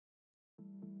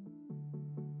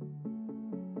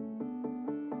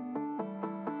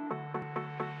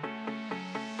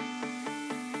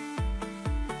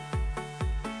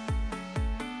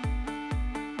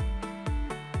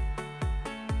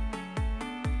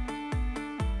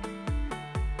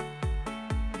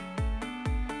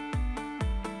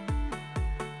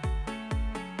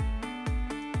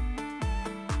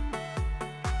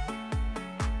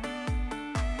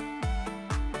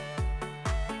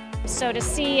So to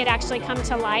see it actually come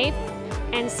to life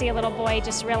and see a little boy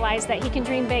just realize that he can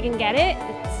dream big and get it,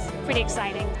 it's pretty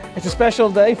exciting. It's a special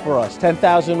day for us.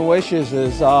 10,000 Wishes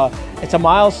is it's a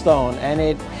milestone, and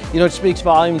it speaks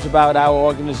volumes about our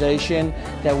organization,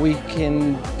 that we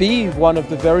can be one of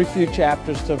the very few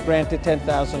chapters to have granted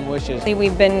 10,000 wishes.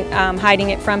 We've been hiding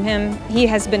it from him. He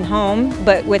has been home,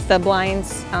 but with the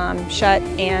blinds shut,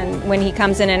 and when he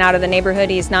comes in and out of the neighborhood,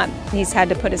 he's had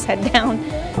to put his head down.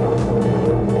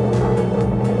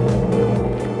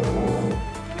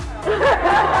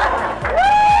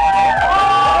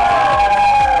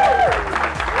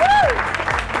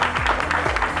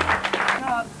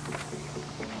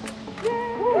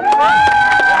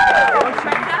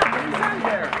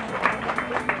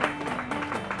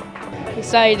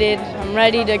 Excited. I'm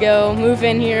ready to go move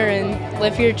in here and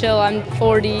live here till I'm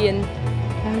 40, and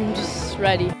I'm just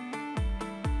ready.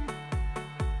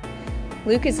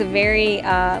 Luke is a very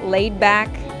laid-back,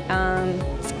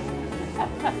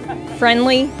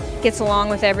 friendly, gets along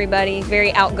with everybody,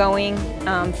 very outgoing,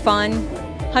 fun,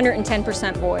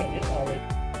 110% boy.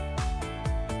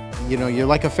 You know, you're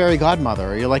like a fairy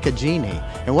godmother, or you're like a genie.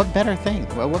 And what better thing?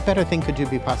 Well, what better thing could you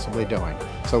be possibly doing?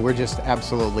 So we're just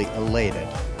absolutely elated.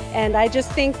 And I just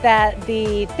think that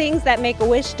the things that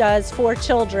Make-A-Wish does for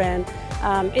children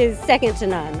is second to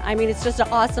none. I mean, it's just an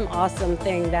awesome, awesome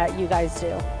thing that you guys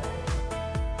do.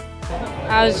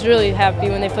 I was really happy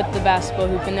when they put the basketball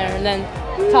hoop in there, and then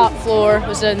top floor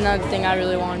was another thing I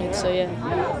really wanted, so yeah.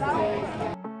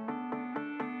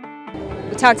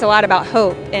 We talked a lot about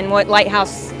hope and what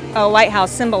a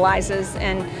lighthouse symbolizes,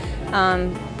 and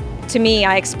to me,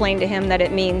 I explained to him that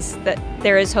it means that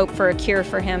there is hope for a cure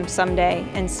for him someday.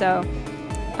 And so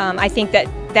I think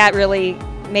that really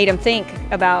made him think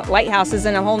about lighthouses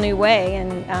in a whole new way,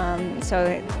 and so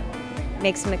it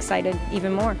makes him excited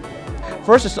even more.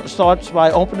 First, it starts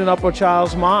by opening up a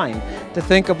child's mind to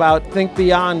think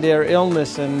beyond their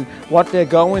illness and what they're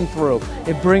going through.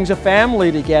 It brings a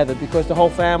family together because the whole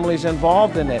family is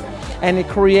involved in it, and it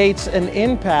creates an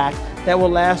impact that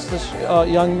will last this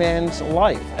young man's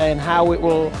life, and how it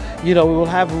will, it will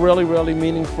have really, really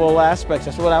meaningful aspects.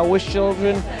 That's what I wish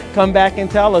children come back and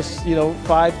tell us,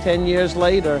 5, 10 years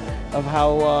later, of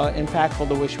how impactful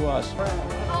the wish was.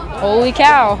 Holy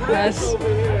cow, that's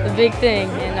the big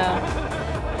thing, and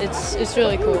it's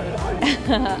really cool.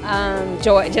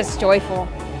 Just joyful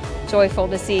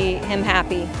to see him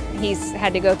happy. He's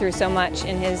had to go through so much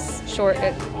in his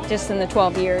just in the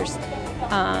 12 years,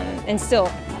 and still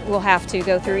will have to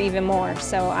go through even more.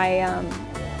 So I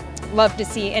love to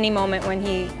see any moment when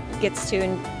he gets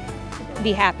to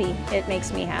be happy. It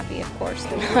makes me happy, of course.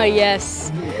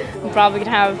 Yes, I'm probably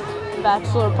gonna have a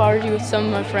bachelor party with some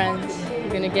of my friends.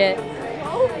 We're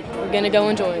gonna go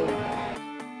enjoy it.